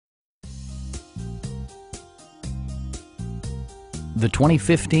The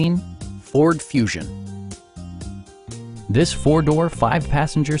 2015 Ford Fusion. This four-door,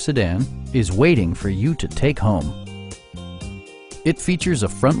 five-passenger sedan is waiting for you to take home. It features a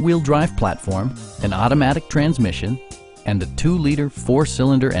front-wheel drive platform, an automatic transmission, and a 2-liter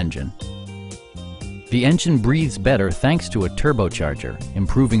four-cylinder engine. The engine breathes better thanks to a turbocharger,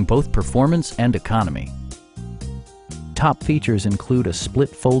 improving both performance and economy. Top features include a split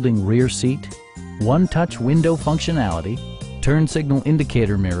folding rear seat, one-touch window functionality, turn signal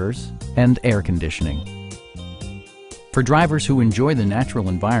indicator mirrors, and air conditioning. For drivers who enjoy the natural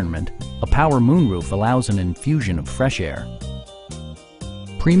environment, a power moonroof allows an infusion of fresh air.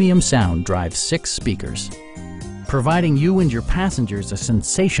 Premium sound drives 6 speakers, providing you and your passengers a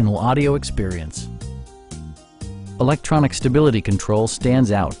sensational audio experience. Electronic stability control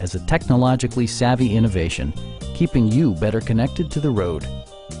stands out as a technologically savvy innovation, keeping you better connected to the road.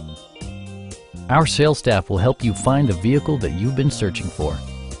 Our sales staff will help you find the vehicle that you've been searching for.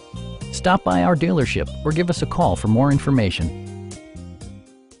 Stop by our dealership or give us a call for more information.